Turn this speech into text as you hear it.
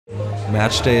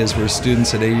Match Day is where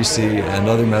students at AUC and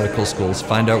other medical schools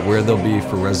find out where they'll be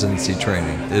for residency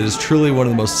training. It is truly one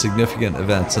of the most significant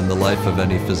events in the life of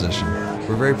any physician.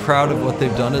 We're very proud of what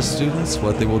they've done as students,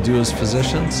 what they will do as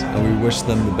physicians, and we wish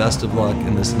them the best of luck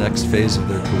in this next phase of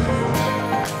their career.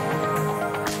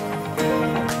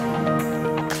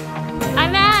 I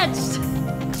matched!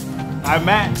 I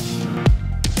matched!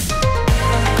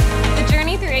 The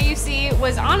journey through AUC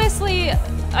was honestly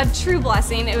a true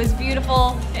blessing. It was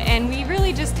beautiful, and we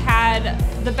really just had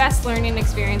the best learning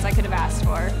experience I could have asked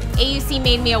for. AUC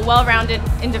made me a well-rounded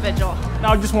individual.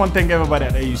 Now, I just want to thank everybody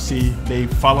at AUC. They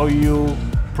follow you,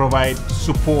 provide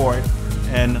support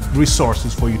and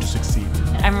resources for you to succeed.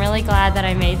 I'm really glad that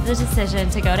I made the decision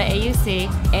to go to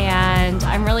AUC, and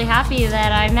I'm really happy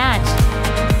that I matched.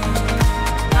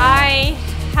 I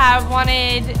have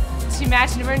wanted to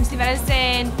match in emergency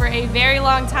medicine for a very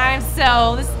long time,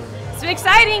 so it's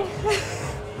exciting.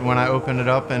 When I opened it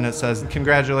up and it says,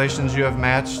 "Congratulations, you have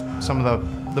matched," some of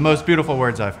the most beautiful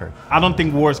words I've heard. I don't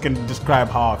think words can describe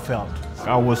how I felt.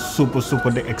 I was super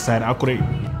excited. I couldn't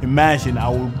imagine I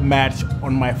would match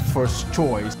on my first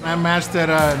choice. I matched at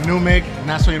NUMIC,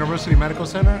 National University Medical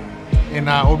Center in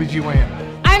OBGYN.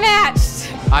 I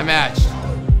matched! I matched.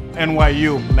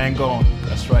 NYU, Langone,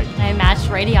 that's right. I matched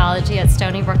radiology at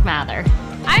Stony Brook Mather.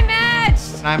 I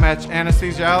matched! And I matched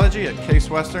anesthesiology at Case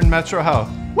Western Metro Health.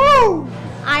 Woo!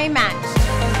 I matched.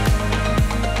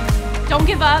 Don't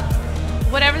give up.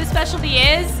 Whatever the specialty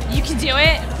is, you can do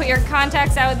it. Put your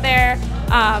contacts out there.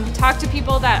 Talk to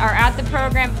people that are at the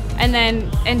program,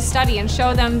 and study and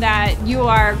show them that you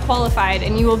are qualified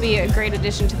and you will be a great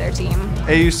addition to their team.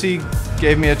 AUC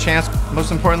gave me a chance.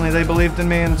 Most importantly, they believed in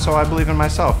me, and so I believe in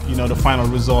myself. You know, the final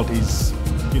result is,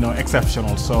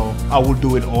 exceptional, so I will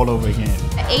do it all over again.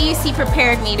 AUC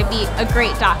prepared me to be a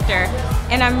great doctor,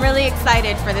 and I'm really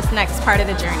excited for this next part of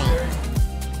the journey.